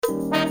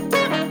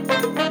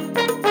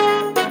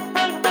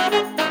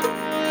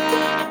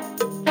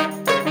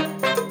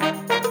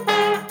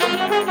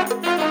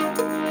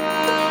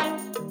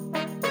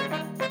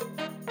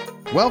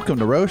Welcome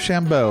to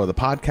Rochambeau, the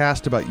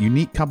podcast about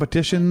unique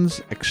competitions,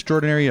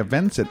 extraordinary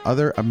events, and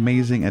other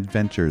amazing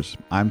adventures.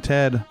 I'm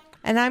Ted.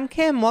 And I'm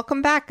Kim.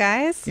 Welcome back,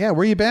 guys. Yeah,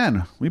 where you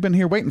been? We've been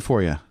here waiting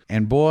for you.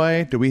 And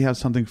boy, do we have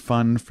something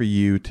fun for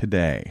you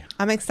today.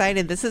 I'm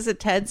excited. This is a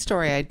Ted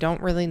story. I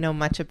don't really know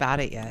much about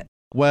it yet.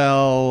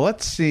 Well,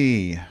 let's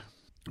see.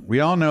 We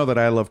all know that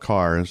I love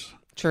cars.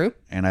 True.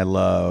 And I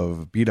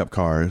love beat-up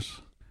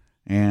cars.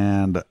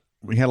 And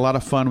we had a lot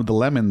of fun with the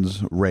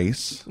Lemons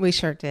race. We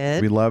sure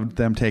did. We loved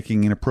them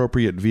taking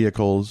inappropriate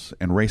vehicles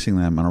and racing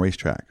them on a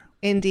racetrack.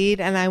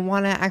 Indeed. And I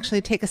want to actually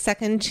take a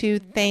second to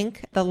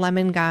thank the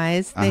Lemon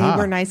guys. They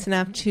were nice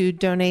enough to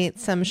donate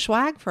some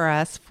swag for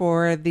us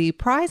for the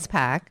prize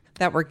pack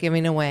that we're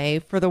giving away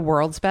for the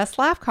world's best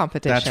laugh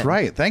competition. That's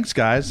right. Thanks,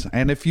 guys.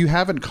 And if you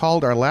haven't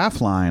called our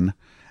laugh line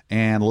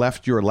and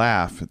left your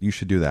laugh, you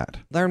should do that.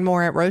 Learn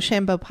more at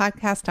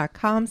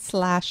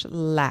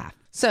RochambeauPodcast.com/laugh.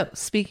 So,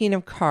 speaking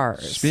of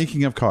cars.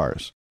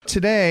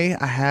 Today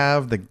I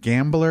have the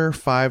Gambler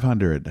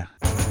 500.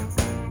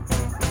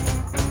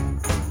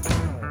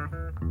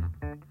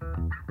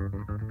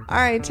 All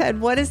right, Ted,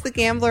 what is the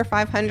Gambler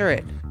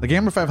 500? The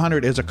Gambler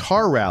 500 is a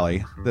car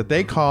rally that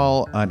they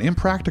call an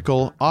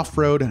impractical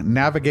off-road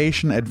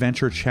navigation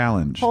adventure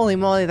challenge. Holy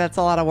moly, that's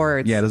a lot of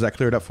words. Yeah, does that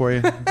clear it up for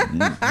you?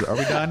 Are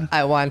we done?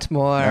 I want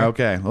more.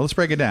 Okay, well, let's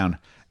break it down.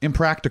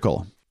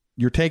 Impractical.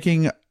 You're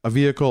taking a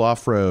vehicle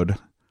off-road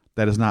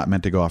that is not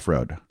meant to go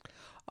off-road.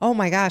 Oh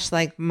my gosh,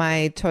 like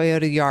my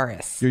Toyota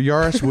Yaris. Your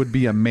Yaris would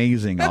be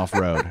amazing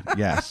off-road.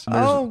 Yes.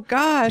 Oh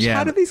gosh,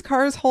 how do these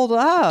cars hold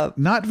up?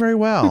 Not very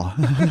well.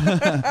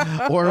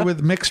 Or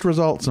with mixed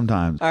results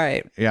sometimes. All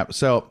right. Yeah.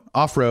 So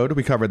off-road,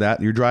 we covered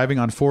that. You're driving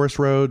on forest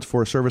roads,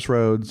 forest service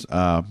roads.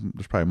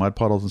 There's probably mud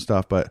puddles and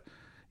stuff, but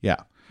yeah.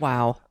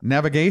 Wow.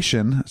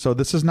 Navigation. So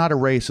this is not a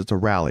race, it's a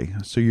rally.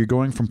 So you're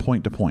going from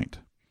point to point.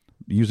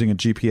 Using a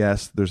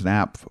GPS, there's an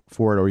app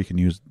for it, or you can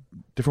use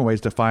different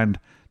ways to find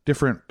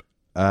different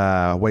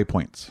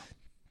waypoints.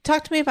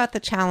 Talk to me about the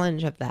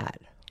challenge of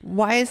that.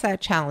 Why is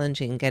that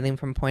challenging, getting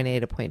from point A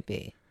to point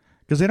B?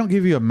 Because they don't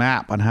give you a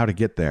map on how to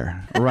get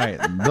there. Right.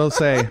 They'll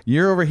say,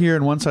 you're over here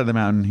on one side of the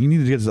mountain. You need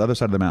to get to the other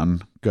side of the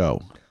mountain.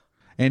 Go.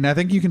 And I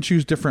think you can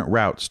choose different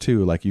routes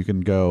too. Like you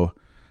can go,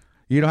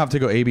 you don't have to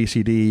go A, B,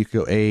 C, D. You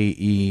can go A,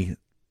 E,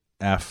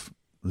 F,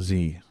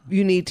 Z.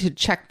 You need to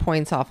check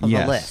points off of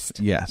the list.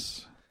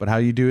 Yes. But how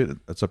you do it,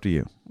 that's up to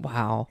you.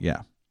 Wow.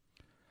 Yeah.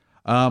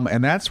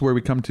 And that's where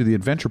we come to the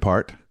adventure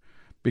part,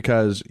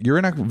 because you're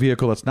in a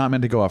vehicle that's not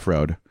meant to go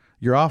off-road.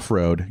 You're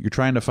off-road. You're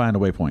trying to find a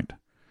waypoint.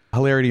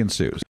 Hilarity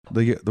ensues.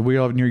 The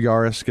wheel of your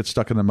Yaris gets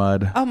stuck in the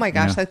mud. Oh my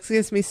gosh, that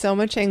gives me so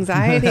much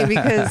anxiety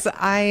because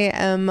I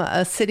am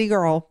a city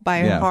girl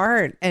by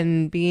heart,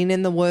 and being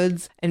in the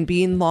woods and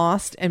being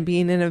lost and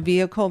being in a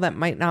vehicle that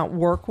might not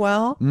work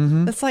well.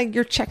 Mm-hmm. It's like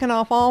you're checking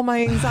off all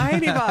my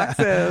anxiety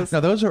boxes.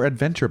 No, those are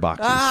adventure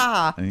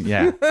boxes.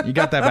 Yeah, you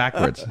got that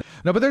backwards.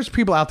 No, but there's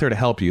people out there to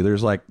help you.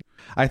 There's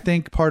I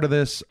think part of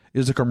this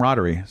is a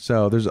camaraderie.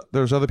 So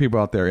there's other people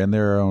out there in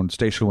their own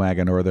station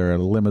wagon or their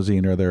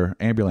limousine or their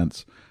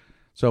ambulance.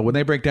 So when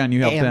they break down, you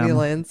help them.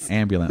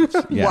 Ambulance.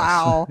 Yes.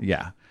 Wow.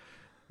 Yeah.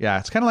 Yeah.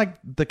 It's kind of like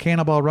the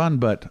Cannonball Run,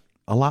 but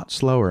a lot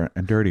slower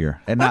and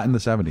dirtier, and not in the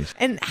 70s.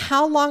 And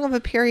how long of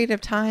a period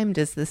of time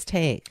does this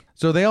take?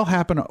 So they all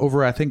happen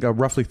over, I think, a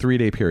roughly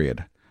 3-day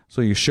period. So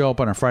you show up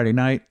on a Friday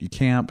night, you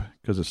camp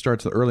because it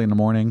starts early in the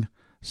morning.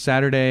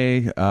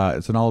 Saturday,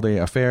 it's an all-day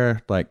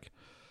affair.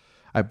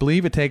 I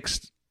believe it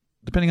takes,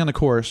 depending on the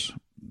course,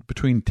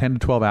 between 10 to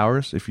 12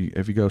 hours if you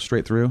go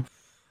straight through.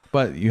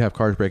 But you have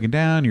cars breaking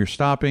down, you're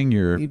stopping,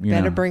 you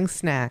better bring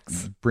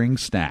snacks. Bring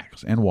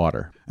snacks and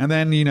water. And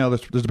then,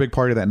 there's a big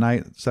party that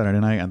night, Saturday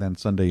night, and then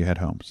Sunday you head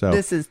home. So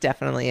this is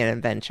definitely an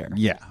adventure.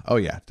 Yeah. Oh,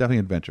 yeah. Definitely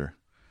an adventure.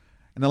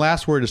 And the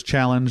last word is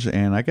challenge.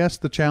 And I guess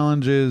the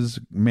challenge is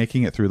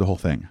making it through the whole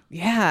thing.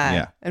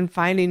 Yeah. And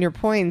finding your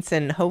points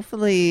and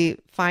hopefully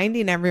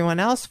finding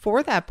everyone else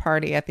for that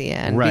party at the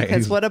end. Right.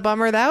 Because what a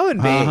bummer that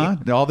would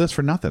be. All this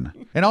for nothing.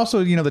 And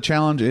also, the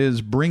challenge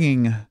is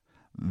bringing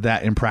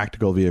that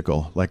impractical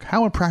vehicle. Like,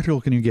 how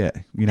impractical can you get?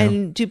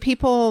 And do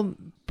people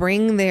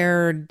bring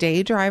their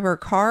day driver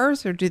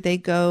cars, or do they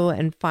go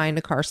and find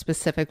a car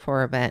specific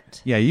for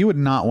event? Yeah, you would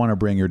not want to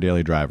bring your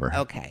daily driver.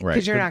 Okay, right?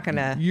 Because it's not going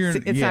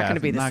to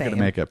be the same. Not going to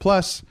make it.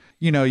 Plus,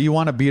 you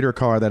want a beater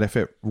car that if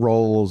it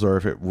rolls or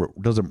if it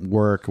doesn't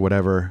work,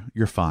 whatever,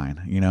 you're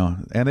fine.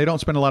 And they don't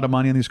spend a lot of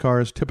money on these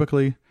cars.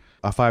 Typically,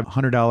 a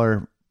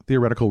 $500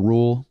 theoretical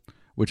rule,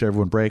 which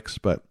everyone breaks,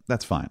 but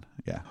that's fine.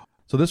 Yeah.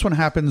 So this one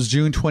happens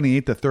June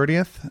 28th to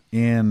 30th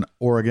in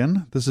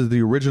Oregon. This is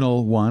the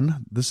original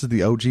one. This is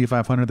the OG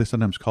 500. They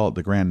sometimes call it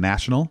the Grand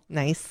National.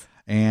 Nice.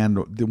 And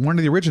one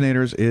of the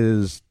originators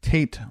is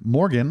Tate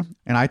Morgan,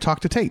 and I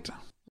talked to Tate.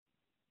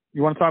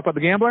 You want to talk about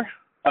the Gambler?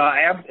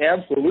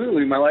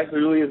 Absolutely. My life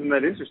really isn't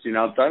that interesting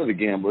outside of the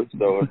Gambler,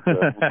 so it's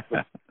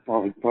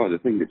probably the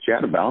thing to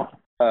chat about.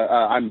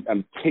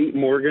 I'm Tate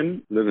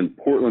Morgan, live in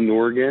Portland,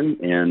 Oregon,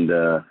 and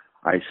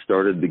I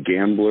started the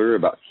Gambler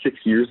about 6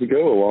 years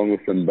ago along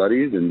with some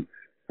buddies, and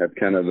have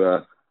kind of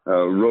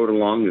rode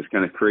along this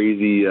kind of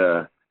crazy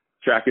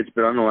track it's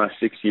been on the last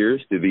 6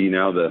 years to be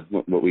now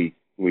what we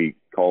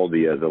call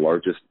the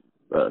largest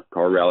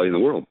car rally in the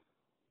world.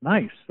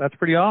 Nice. That's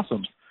pretty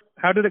awesome.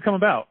 How did it come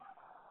about?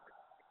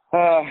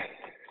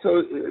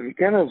 So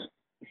kind of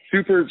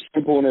super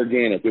simple and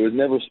organic. It was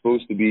never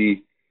supposed to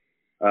be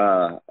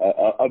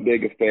a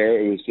big affair.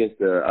 It was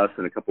just us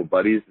and a couple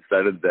buddies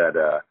decided that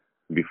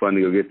it'd be fun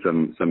to go get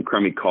some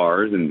crummy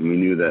cars, and we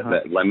knew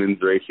that Lemons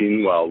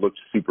racing, while it looked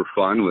super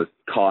fun, was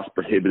cost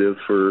prohibitive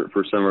for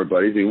some of our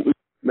buddies.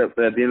 At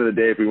the end of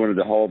the day, if we wanted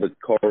to haul the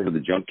car over the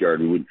junkyard,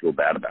 we wouldn't feel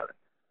bad about it.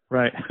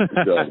 Right.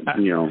 So,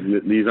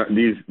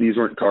 these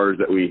weren't cars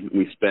that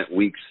we spent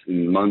weeks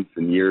and months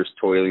and years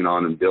toiling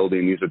on and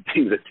building. These are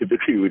things that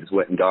typically we just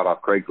went and got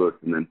off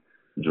Craigslist and then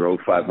drove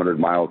 500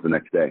 miles the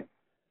next day.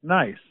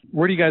 Nice.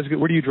 Where do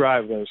you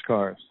drive those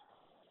cars?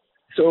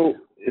 So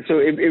it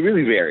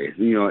really varies.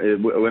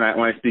 When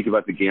I speak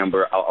about the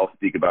Gambler, I'll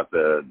speak about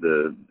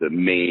the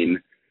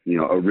main,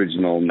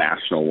 original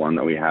national one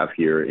that we have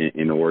here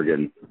in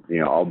Oregon.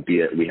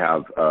 Albeit we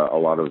have a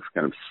lot of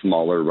kind of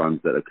smaller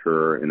runs that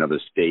occur in other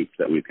states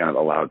that we've kind of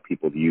allowed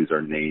people to use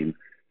our name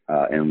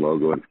and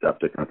logo and stuff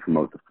to kind of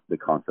promote the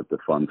concept of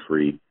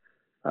fun-free,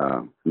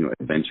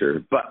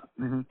 adventure. But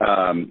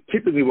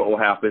typically what will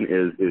happen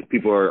is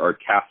people are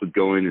tasked with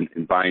going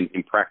and buying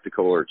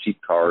impractical or cheap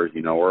cars,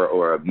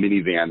 or a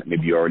minivan that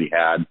maybe you already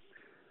had,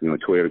 a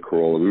Toyota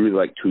Corolla. We really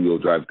like two-wheel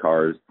drive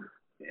cars.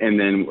 And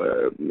then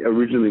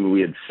originally we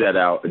had set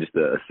out just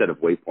a set of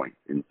waypoints.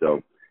 And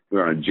so we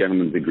were on a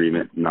gentleman's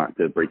agreement not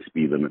to break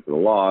speed limits of the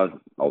laws.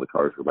 All the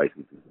cars were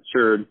licensed and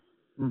insured.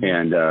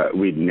 And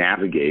we'd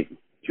navigate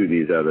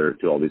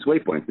to all these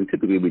waypoints. And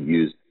typically we'd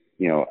use,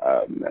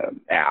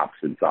 apps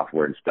and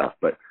software and stuff.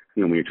 But,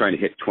 when you're trying to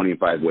hit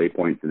 25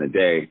 waypoints in a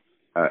day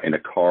in a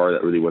car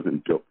that really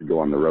wasn't built to go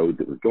on the roads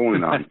it was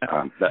going on,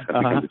 that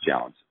becomes a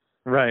challenge.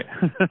 Right.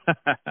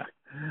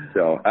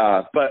 So,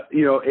 but,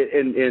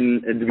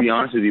 and to be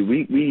honest with you,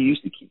 we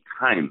used to keep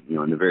time,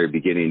 in the very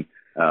beginning.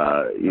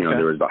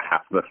 There was about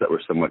half of us that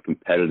were somewhat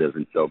competitive.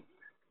 And so,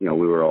 we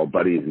were all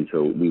buddies, and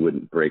so we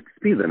wouldn't break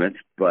speed limits.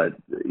 But,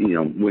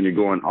 when you're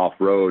going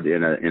off-road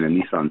in a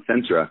Nissan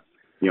Sentra,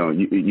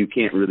 you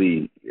can't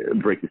really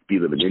break the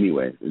speed limit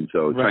anyways. And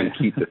so trying to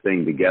keep the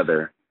thing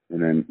together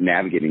and then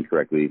navigating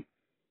correctly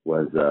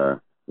was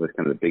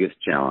kind of the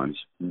biggest challenge.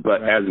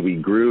 But as we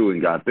grew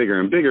and got bigger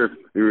and bigger,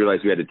 we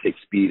realized we had to take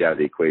speed out of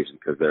the equation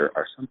because there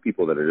are some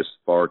people that are just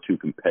far too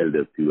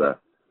competitive to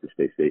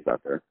stay safe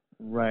out there.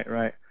 Right.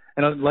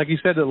 And like you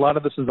said, a lot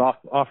of this is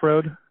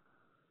off-road?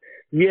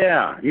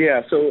 Yeah.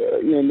 So,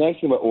 nice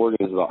thing about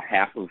Oregon is about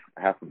half of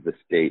the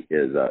state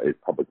is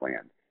public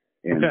land.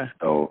 And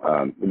so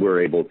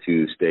we're able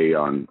to stay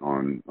on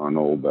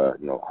old,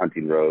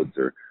 hunting roads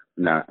or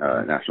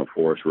national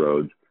forest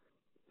roads.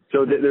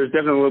 So there's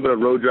definitely a little bit of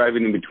road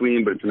driving in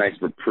between, but it's a nice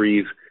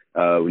reprieve.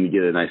 When you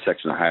get a nice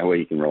section of highway,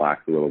 you can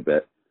relax a little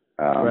bit.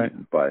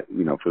 But,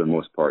 for the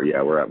most part,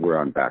 we're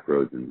on back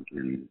roads. And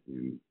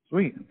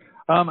Sweet.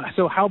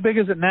 So how big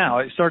is it now?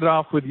 It started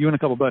off with you and a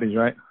couple buddies,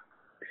 right?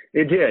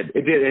 It did.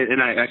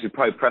 And I should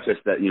probably preface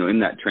that, in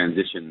that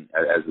transition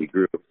as we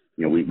grew,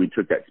 we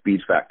took that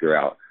speed factor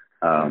out.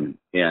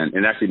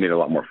 And actually made it a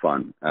lot more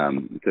fun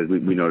because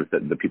we noticed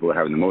that the people that were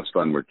having the most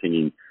fun were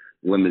taking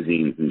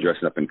limousines and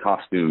dressing up in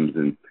costumes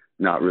and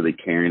not really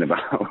caring about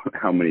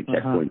how many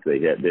checkpoints they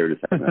hit. They were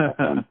just having a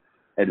fun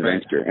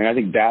adventure. And I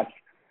think that's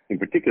in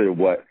particular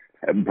what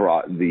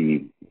brought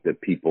the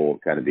people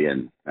kind of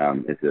in.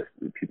 It's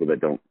just people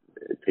that don't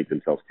take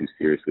themselves too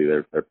seriously.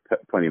 There are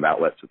plenty of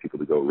outlets for people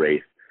to go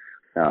race.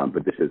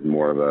 But this is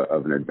more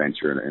of an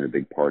adventure and a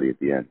big party at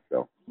the end.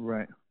 So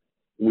right.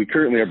 We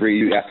currently are,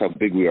 you asked how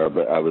big we are,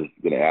 but I was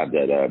going to add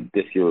that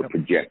this year we're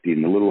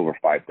projecting a little over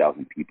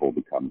 5,000 people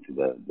to come to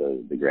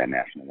the Grand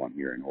National one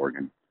here in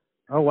Oregon.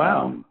 Oh,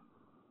 wow.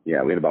 We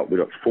had about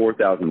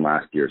 4,000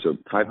 last year, so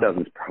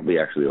 5,000 is probably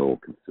actually a little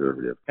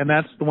conservative. And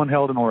that's the one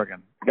held in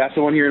Oregon? That's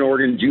the one here in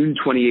Oregon, June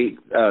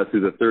 28th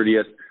through the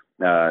 30th.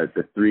 It's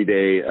a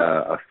 3-day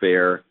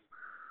affair.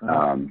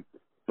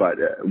 But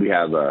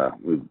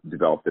we've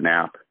developed an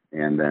app.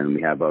 And then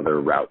we have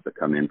other routes that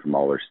come in from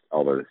all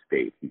other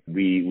states.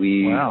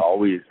 We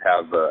always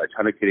have a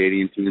ton of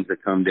Canadian teams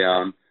that come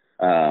down.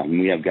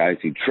 We have guys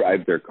who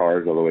drive their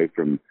cars all the way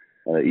from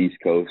East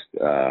Coast.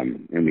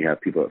 And we have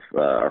people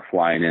that are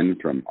flying in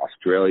from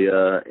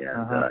Australia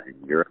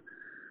and Europe.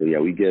 So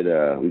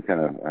we kind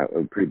of have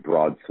a pretty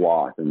broad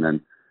swath. And then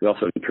we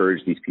also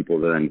encourage these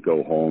people to then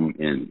go home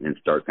and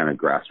start kind of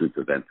grassroots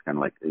events, kind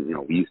of like,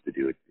 we used to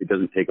do. It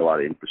doesn't take a lot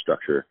of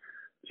infrastructure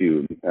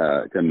to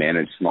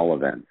manage small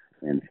events.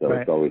 And so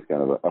It's always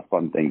kind of a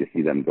fun thing to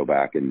see them go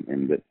back and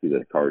see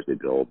the cars they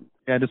build.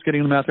 Yeah, just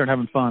getting them out there and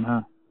having fun,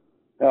 huh?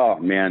 Oh,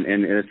 man.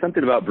 And it's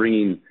something about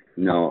bringing,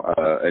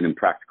 an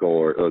impractical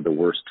or the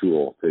worst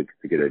tool to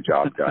get a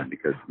job done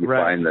because you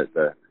find that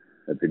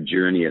the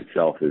journey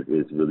itself is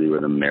really where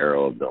the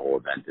marrow of the whole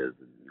event is.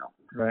 And,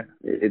 Right.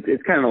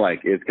 It's kind of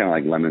like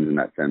lemons in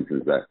that sense,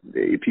 is that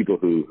the people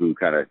who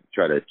kind of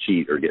try to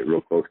cheat or get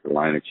real close to the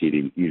line of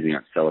cheating usually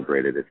aren't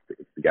celebrated. It's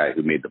the guy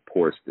who made the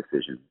poorest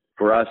decision.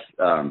 For us,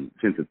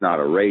 since it's not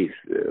a race,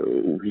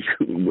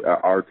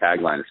 our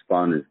tagline is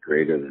fun is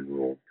greater than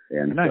rules.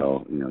 And nice.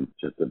 So,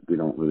 just that we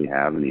don't really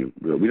have we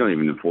don't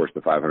even enforce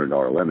the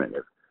 $500 limit.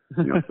 If,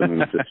 someone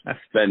wants to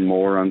spend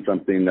more on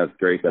something, that's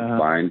great, that's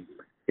fine.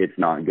 It's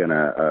not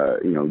gonna,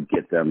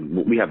 get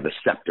them. We have the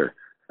scepter,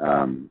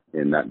 and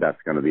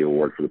that's kind of the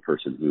award for the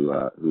person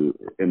who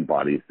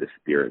embodies the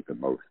spirit the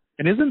most.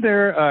 And isn't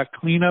there a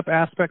cleanup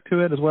aspect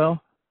to it as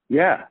well?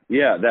 Yeah,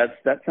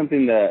 that's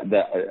something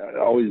that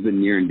always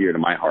been near and dear to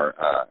my heart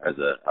as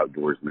an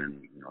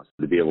outdoorsman.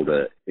 To be able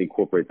to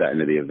incorporate that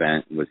into the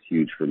event was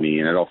huge for me,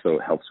 and it also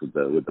helps with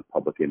the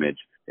public image.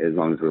 As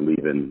long as we're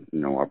leaving,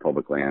 our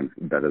public lands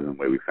better than the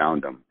way we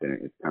found them, then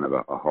it's kind of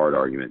a hard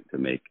argument to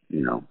make,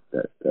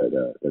 that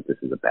this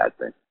is a bad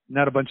thing.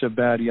 Not a bunch of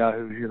bad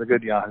yahoos. You're the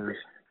good yahoos.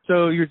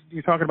 So you're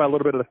talking about a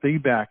little bit of the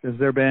feedback. Has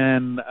there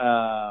been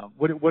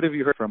what have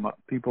you heard from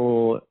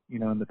people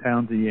in the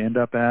towns that you end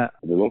up at?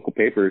 The local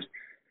papers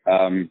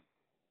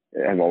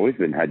have always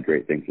had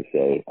great things to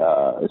say,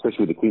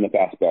 especially with the cleanup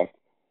aspect,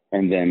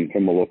 and then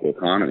from the local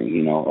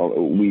economy.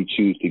 We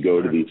choose to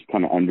go to these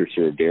kind of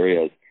underserved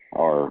areas.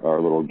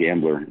 Our little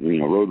gambler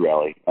road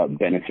rally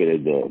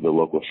benefited the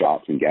local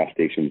shops and gas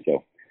stations.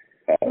 So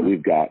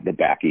we've got the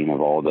backing of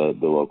all the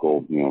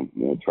local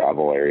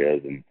travel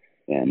areas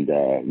and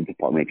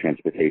Department of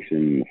Transportation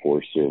and the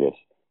Forest Service.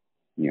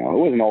 It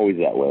wasn't always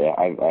that way.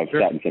 I've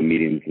sat in some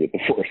meetings with the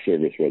Forest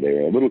Service where they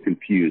were a little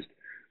confused,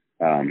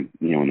 when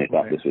they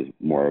thought this was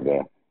more of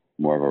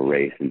a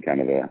race and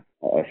kind of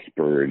a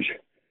spurge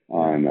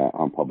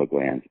on public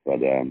lands.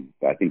 But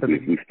I think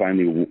we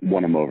finally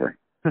won them over.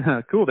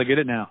 Cool, they get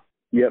it now.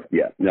 Yep,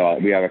 yeah. No,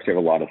 we actually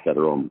have a lot of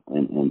federal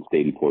and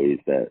state employees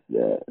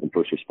and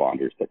first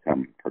responders that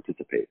come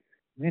participate.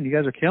 Man, you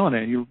guys are killing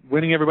it. You're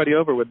winning everybody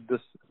over with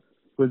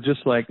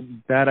just like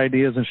bad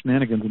ideas and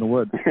shenanigans in the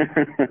woods.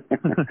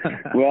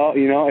 Well,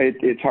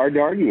 it's hard to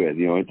argue with.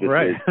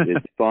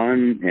 It's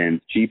fun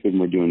and cheap, and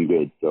we're doing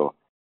good. So.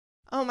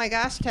 Oh my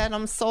gosh, Ted,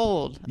 I'm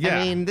sold. Yeah.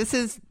 I mean, this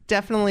is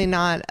definitely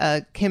not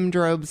a Kim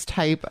Drobes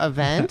type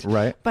event,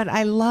 right? But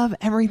I love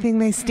everything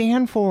they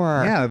stand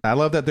for. Yeah, I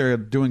love that they're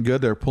doing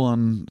good. They're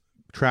pulling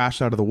trash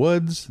out of the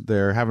woods.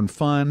 They're having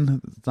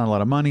fun. It's not a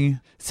lot of money.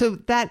 So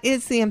that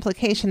is the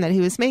implication that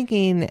he was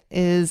making,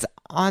 is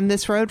on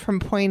this road from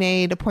point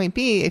A to point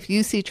B, if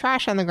you see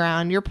trash on the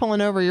ground, you're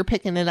pulling over, you're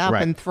picking it up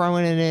and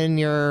throwing it in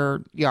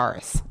your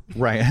Yaris.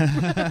 Right.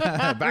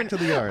 Back to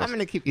the Yaris. I'm going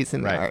to keep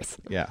using Yaris.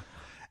 Yeah.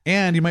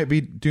 And you might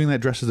be doing that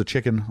dressed as a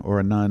chicken or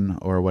a nun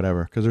or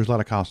whatever, because there's a lot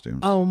of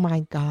costumes. Oh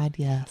my God,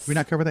 yes. Have we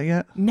not covered that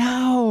yet?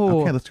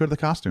 No. Okay, let's go to the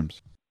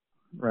costumes.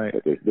 Right.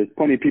 But there's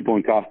plenty of people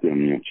in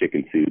costume,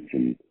 chicken suits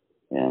and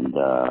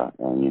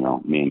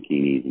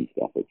mankinis and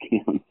stuff.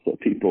 So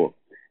people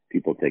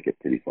take it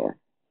pretty far.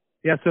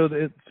 Yeah. So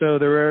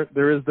there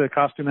is the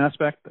costume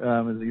aspect.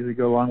 Does it usually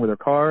go along with their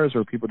cars,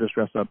 or people just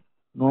dress up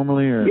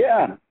normally? Or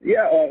yeah.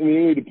 It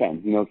really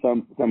depends.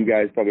 Some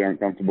guys probably aren't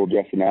comfortable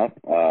dressing up.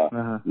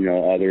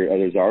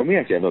 Others are. And we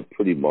actually have a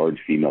pretty large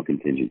female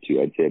contingent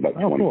too. I'd say about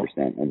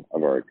 20%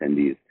 of our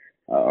attendees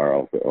are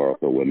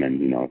also women.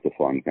 It's a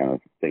fun kind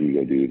of thing to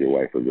go do with your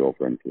wife or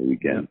girlfriend for the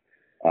weekend.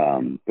 Yeah.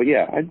 But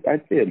yeah,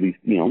 I'd say at least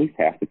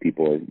half the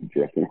people are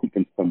dressing up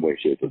in some way,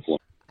 shape, or form.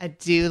 I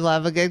do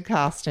love a good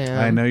costume.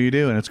 I know you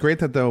do. And it's great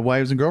that the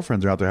wives and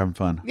girlfriends are out there having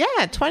fun. Yeah,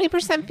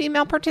 20%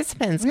 female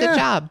participants. Good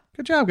job.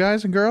 Good job,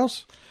 guys and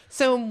girls.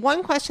 So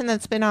one question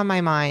that's been on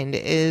my mind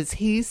is,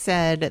 he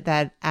said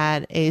that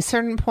at a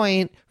certain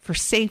point, for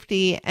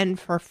safety and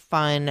for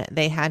fun,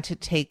 they had to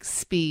take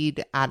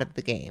speed out of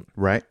the game.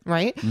 Right.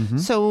 Right? Mm-hmm.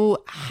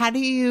 So how do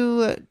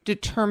you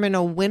determine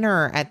a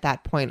winner at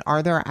that point?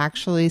 Are there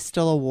actually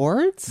still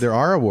awards? There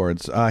are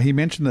awards. He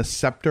mentioned the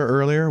scepter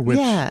earlier, which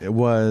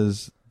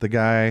was the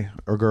guy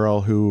or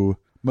girl who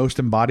most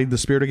embodied the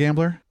spirit of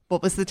gambler.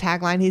 What was the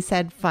tagline? He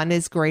said, "Fun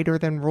is greater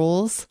than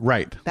rules."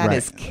 Right. That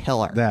is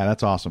killer.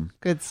 That's awesome.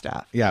 Good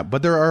stuff. Yeah,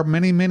 but there are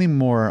many, many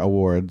more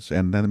awards,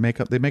 and then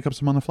they make up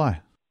some on the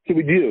fly. So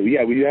we do.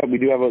 Yeah, we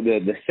do have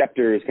the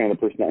scepter is kind of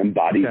the person that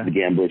embodies the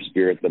gambler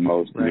spirit the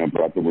most. Right.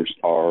 Brought the worst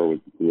car, was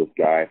the coolest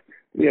guy.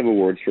 We have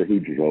awards for who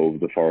drove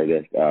the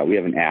farthest. We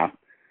have an app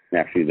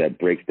actually that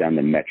breaks down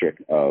the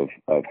metric of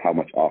how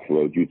much off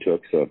road you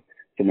took. So if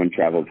someone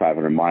traveled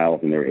 500 miles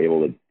and they were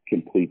able to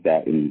complete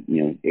that in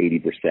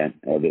 80%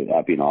 of it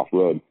being off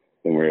road,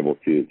 then we're able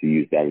to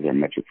use that as our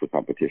metric for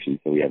competition.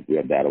 So we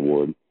have that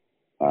award.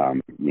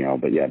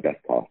 But yeah,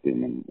 best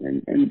costume,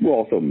 and we'll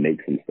also make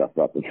some stuff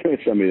up. If there's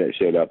somebody that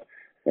showed up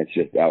that's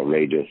just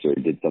outrageous or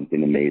did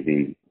something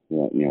amazing,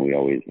 we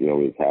always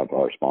have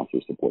our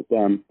sponsors support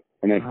them.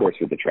 And then of course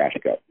with the trash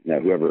cut. Now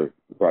whoever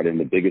brought in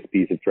the biggest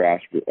piece of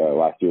trash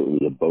last year, it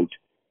was a boat.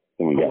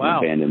 Someone got an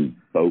abandoned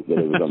boat that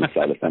was on the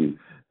side of some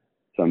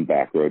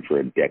back road for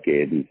a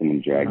decade, and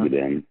someone dragged it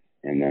in,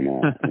 and then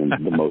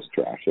the most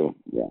trash. So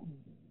yeah.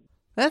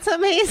 That's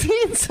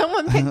amazing.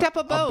 Someone picked up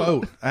a boat. A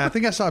boat. I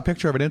think I saw a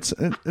picture of it.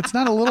 It's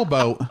not a little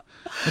boat.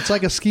 It's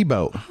like a ski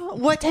boat.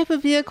 What type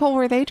of vehicle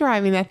were they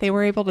driving that they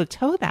were able to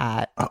tow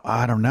that?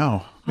 I don't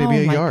know. Maybe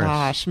a Yaris. Oh my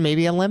gosh,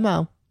 maybe a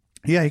limo.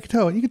 Yeah, you could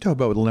tow a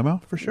boat with a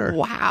limo for sure.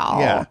 Wow.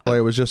 Yeah. Well,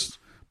 it was just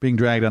being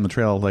dragged down the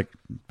trail, like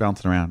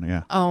bouncing around.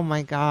 Yeah. Oh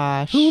my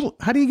gosh.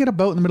 How do you get a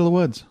boat in the middle of the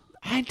woods?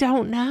 I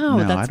don't know.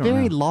 No, That's I don't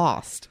very know.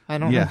 Lost. I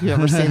don't know if you've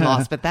ever seen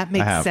Lost, but that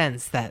makes have.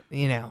 sense that,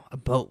 a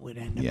boat would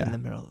end up in the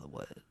middle of the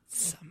woods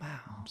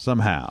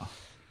Somehow.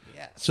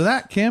 Yes. So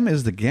that, Kim,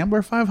 is the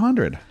Gambler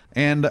 500.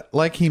 And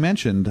like he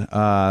mentioned,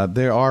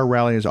 there are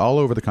rallies all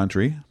over the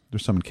country.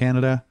 There's some in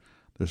Canada.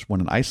 There's one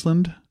in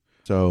Iceland.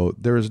 So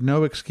there is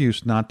no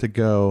excuse not to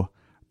go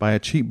buy a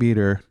cheap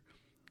beater,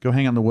 go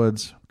hang out in the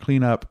woods,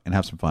 clean up, and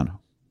have some fun.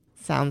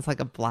 Sounds like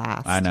a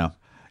blast. I know.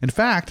 In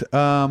fact,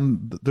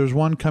 there's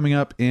one coming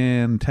up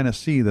in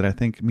Tennessee that I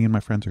think me and my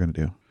friends are going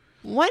to do.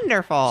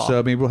 Wonderful.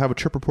 So maybe we'll have a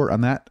trip report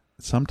on that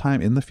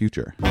sometime in the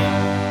future.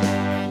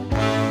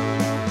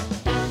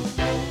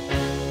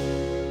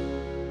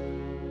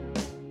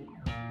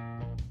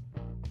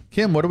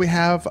 Kim, what do we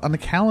have on the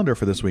calendar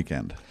for this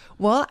weekend?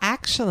 Well,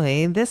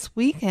 actually, this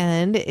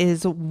weekend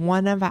is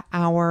one of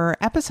our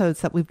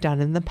episodes that we've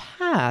done in the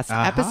past.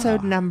 Aha.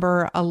 Episode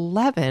number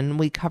 11,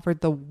 we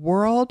covered the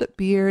World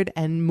Beard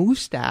and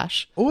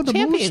Mustache Oh, the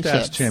Championships.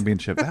 Mustache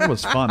Championship. That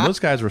was fun. Those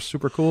guys were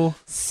super cool.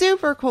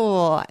 Super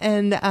cool.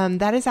 And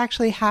that is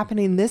actually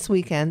happening this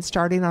weekend,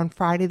 starting on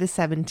Friday the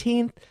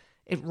 17th.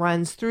 It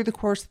runs through the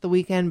course of the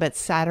weekend, but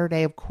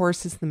Saturday, of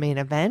course, is the main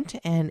event.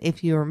 And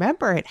if you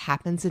remember, it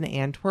happens in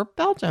Antwerp,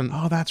 Belgium.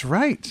 Oh, that's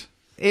right.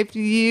 If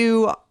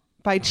you,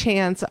 by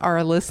chance, are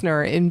a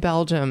listener in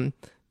Belgium,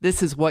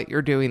 this is what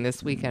you're doing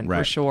this weekend for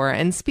Right. sure.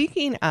 And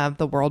speaking of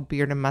the World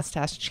Beard and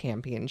Mustache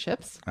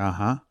Championships.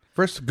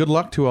 First, good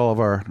luck to all of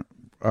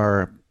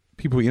our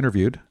people we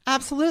interviewed.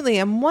 Absolutely.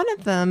 And one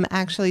of them,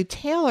 actually,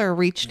 Taylor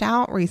reached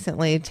out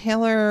recently.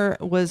 Taylor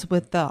was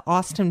with the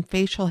Austin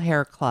Facial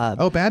Hair Club.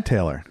 Oh, Bad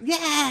Taylor.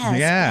 Yes.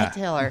 Yeah. Bad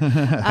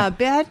Taylor.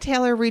 Bad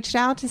Taylor reached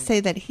out to say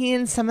that he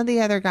and some of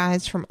the other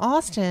guys from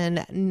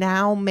Austin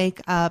now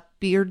make up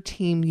Beard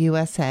Team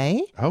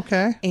USA.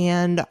 Okay.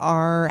 And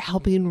are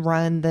helping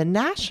run the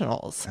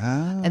nationals.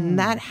 And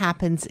that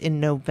happens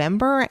in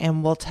November.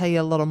 And we'll tell you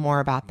a little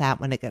more about that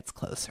when it gets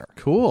closer.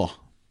 Cool.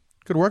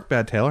 Good work,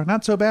 Bad Taylor.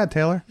 Not so bad,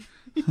 Taylor.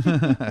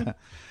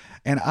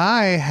 And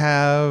I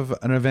have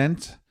an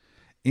event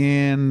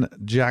in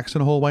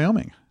Jackson Hole,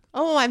 Wyoming.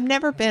 Oh, I've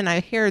never been.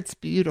 I hear it's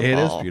beautiful. It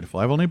is beautiful.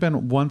 I've only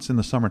been once in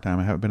the summertime.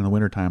 I haven't been in the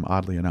wintertime,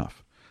 oddly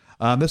enough.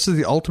 This is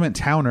the Ultimate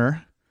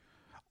Towner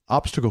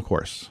obstacle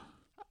course.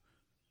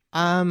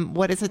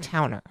 What is a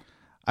towner?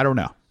 I don't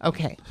know.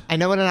 Okay. I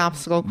know what an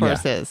obstacle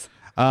course is.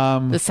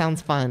 This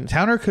sounds fun.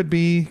 Towner could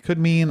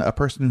mean a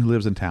person who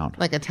lives in town.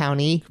 Like a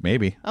townie.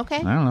 Maybe. Okay.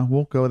 I don't know.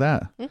 We'll go with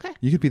that. Okay.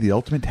 You could be the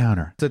ultimate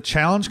towner. It's a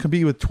challenge,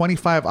 compete with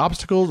 25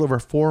 obstacles over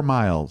 4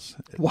 miles.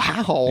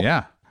 Wow.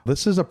 Yeah.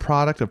 This is a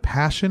product of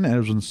passion and it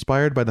was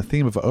inspired by the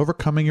theme of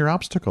overcoming your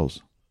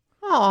obstacles.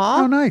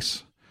 Aw. Oh,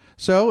 nice.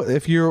 So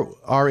if you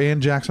are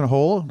in Jackson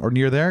Hole or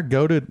near there,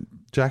 go to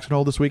Jackson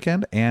Hole this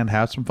weekend and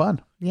have some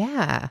fun.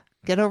 Yeah.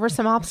 Get over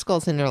some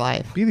obstacles in your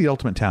life. Be the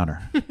ultimate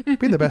towner.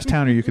 Be the best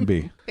towner you can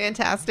be.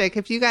 Fantastic.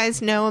 If you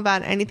guys know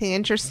about anything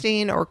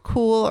interesting or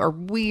cool or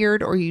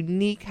weird or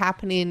unique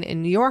happening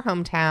in your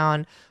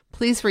hometown,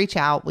 please reach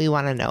out. We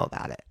want to know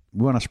about it.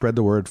 We want to spread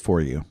the word for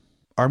you.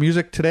 Our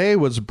music today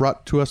was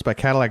brought to us by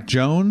Cadillac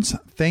Jones.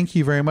 Thank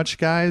you very much,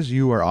 guys.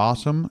 You are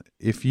awesome.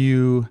 If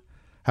you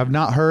have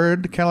not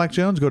heard Cadillac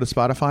Jones, go to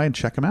Spotify and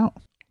check them out.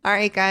 All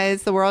right,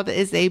 guys, the world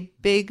is a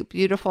big,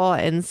 beautiful,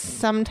 and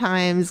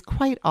sometimes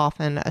quite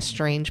often a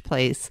strange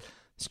place.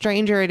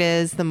 Stranger it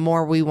is, the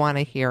more we want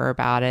to hear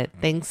about it.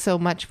 Thanks so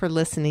much for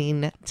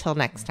listening. Till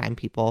next time,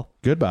 people.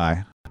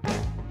 Goodbye.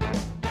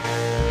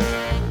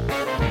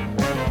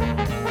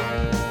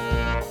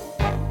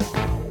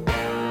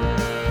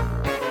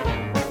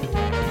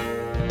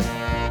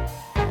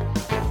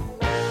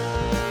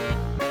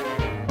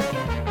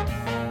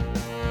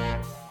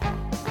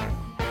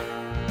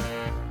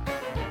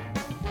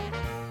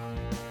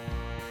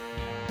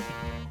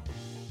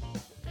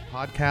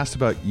 Podcast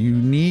about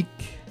unique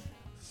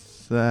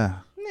So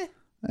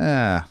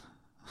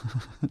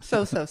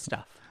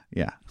stuff.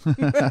 yeah.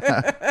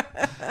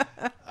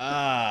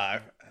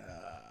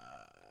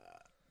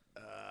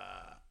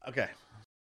 Okay.